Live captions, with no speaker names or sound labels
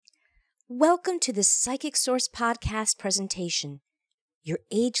Welcome to the Psychic Source podcast presentation, your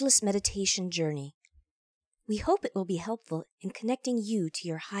ageless meditation journey. We hope it will be helpful in connecting you to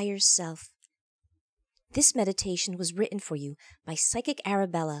your higher self. This meditation was written for you by Psychic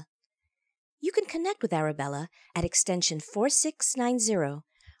Arabella. You can connect with Arabella at extension 4690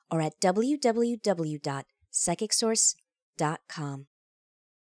 or at www.psychicsource.com.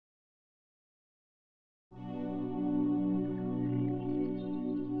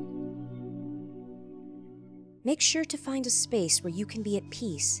 Make sure to find a space where you can be at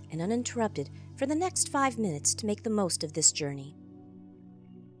peace and uninterrupted for the next 5 minutes to make the most of this journey.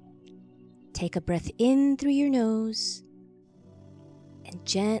 Take a breath in through your nose and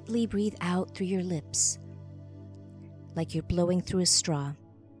gently breathe out through your lips, like you're blowing through a straw,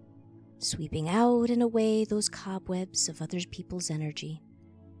 sweeping out and away those cobwebs of other people's energy.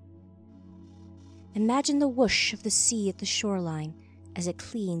 Imagine the whoosh of the sea at the shoreline as it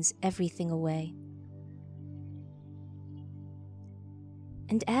cleans everything away.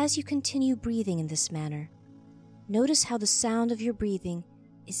 And as you continue breathing in this manner, notice how the sound of your breathing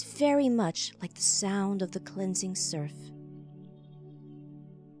is very much like the sound of the cleansing surf.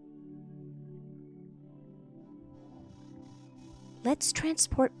 Let's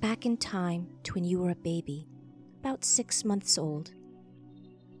transport back in time to when you were a baby, about 6 months old.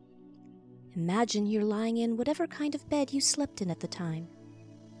 Imagine you're lying in whatever kind of bed you slept in at the time.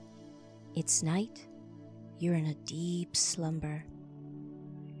 It's night, you're in a deep slumber.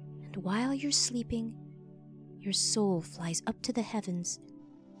 And while you're sleeping, your soul flies up to the heavens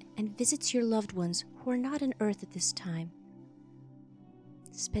and visits your loved ones who are not on earth at this time.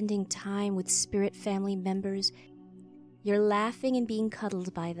 Spending time with spirit family members, you're laughing and being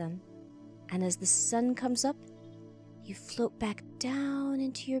cuddled by them. And as the sun comes up, you float back down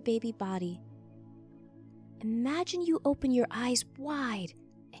into your baby body. Imagine you open your eyes wide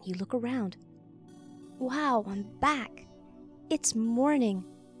and you look around. Wow, I'm back. It's morning.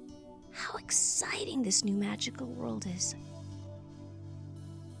 How exciting this new magical world is.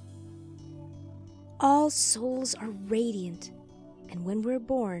 All souls are radiant, and when we're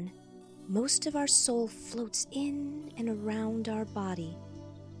born, most of our soul floats in and around our body.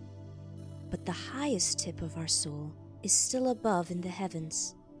 But the highest tip of our soul is still above in the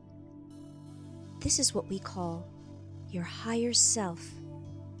heavens. This is what we call your higher self.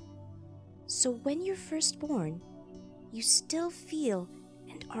 So when you're first born, you still feel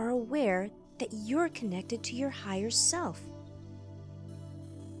and are aware that you're connected to your higher self.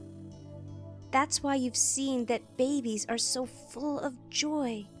 That's why you've seen that babies are so full of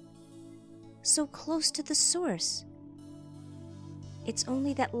joy, so close to the source. It's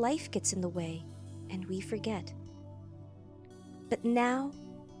only that life gets in the way and we forget. But now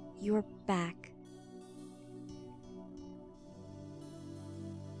you're back.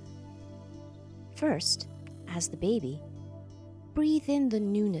 First, as the baby, breathe in the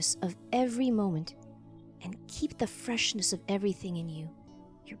newness of every moment and keep the freshness of everything in you,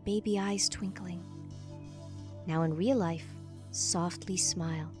 your baby eyes twinkling. Now in real life, softly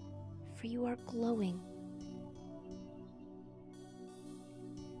smile, for you are glowing.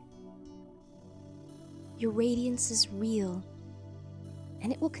 Your radiance is real,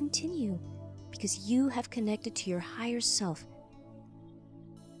 and it will continue because you have connected to your higher self.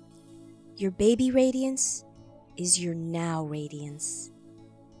 Your baby radiance is your now radiance.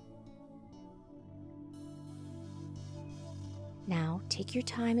 Now, take your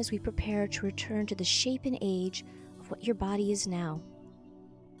time as we prepare to return to the shape and age of what your body is now.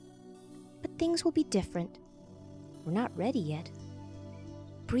 But things will be different. We're not ready yet.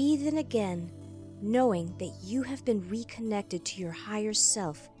 Breathe in again, knowing that you have been reconnected to your higher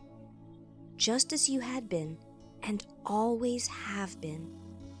self, just as you had been and always have been.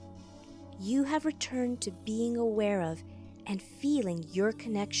 You have returned to being aware of and feeling your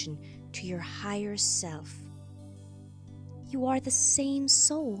connection to your higher self. You are the same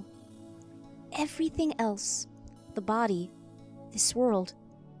soul. Everything else, the body, this world,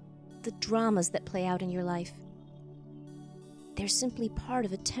 the dramas that play out in your life, they're simply part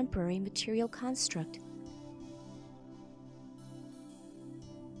of a temporary material construct.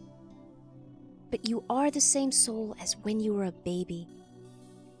 But you are the same soul as when you were a baby.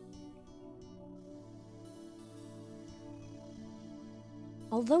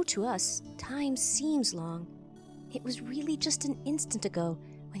 Although to us, time seems long, it was really just an instant ago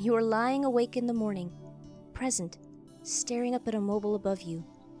when you were lying awake in the morning, present, staring up at a mobile above you,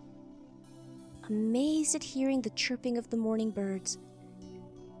 amazed at hearing the chirping of the morning birds,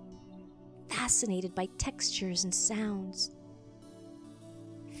 fascinated by textures and sounds,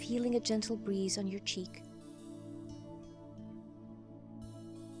 feeling a gentle breeze on your cheek.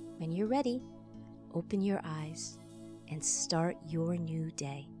 When you're ready, open your eyes and start your new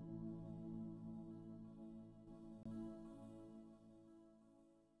day.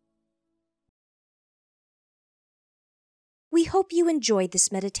 We hope you enjoyed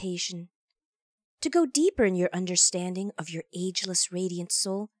this meditation. To go deeper in your understanding of your ageless radiant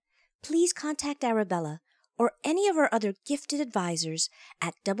soul, please contact Arabella or any of our other gifted advisors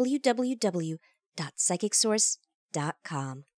at www.psychicsource.com.